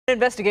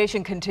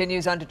Investigation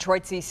continues on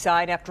Detroit's east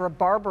side after a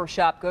barber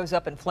shop goes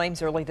up in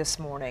flames early this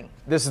morning.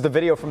 This is the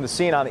video from the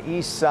scene on the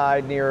east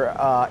side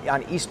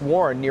on East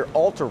Warren near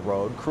Alter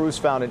Road. Crews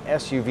found an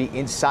SUV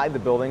inside the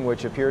building,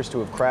 which appears to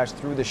have crashed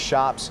through the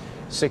shop's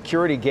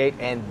security gate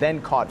and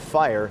then caught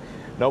fire.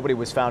 Nobody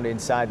was found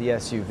inside the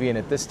SUV, and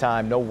at this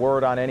time, no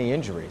word on any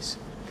injuries.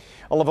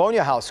 A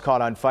Livonia house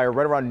caught on fire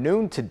right around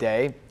noon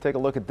today. Take a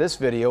look at this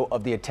video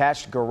of the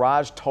attached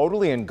garage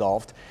totally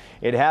engulfed.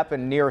 It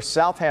happened near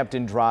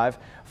Southampton Drive.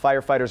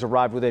 Firefighters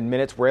arrived within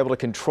minutes, were able to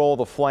control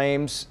the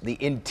flames. The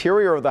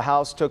interior of the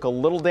house took a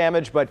little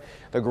damage, but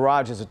the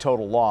garage is a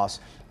total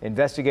loss.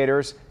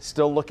 Investigators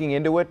still looking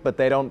into it, but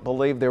they don't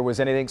believe there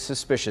was anything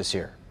suspicious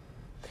here.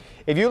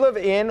 If you live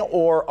in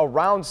or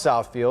around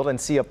Southfield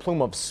and see a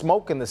plume of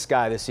smoke in the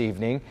sky this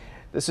evening,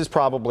 this is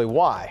probably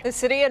why. The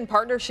city, in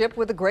partnership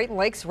with the Great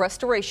Lakes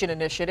Restoration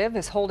Initiative,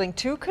 is holding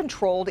 2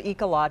 controlled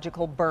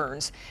ecological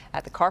burns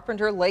at the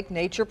Carpenter Lake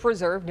Nature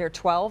Preserve near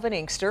 12 and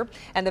Inkster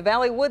and the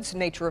Valley Woods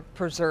Nature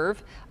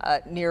Preserve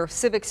near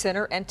Civic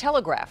Center and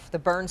Telegraph. The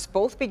burns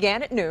both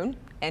began at noon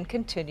and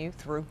continue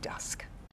through dusk.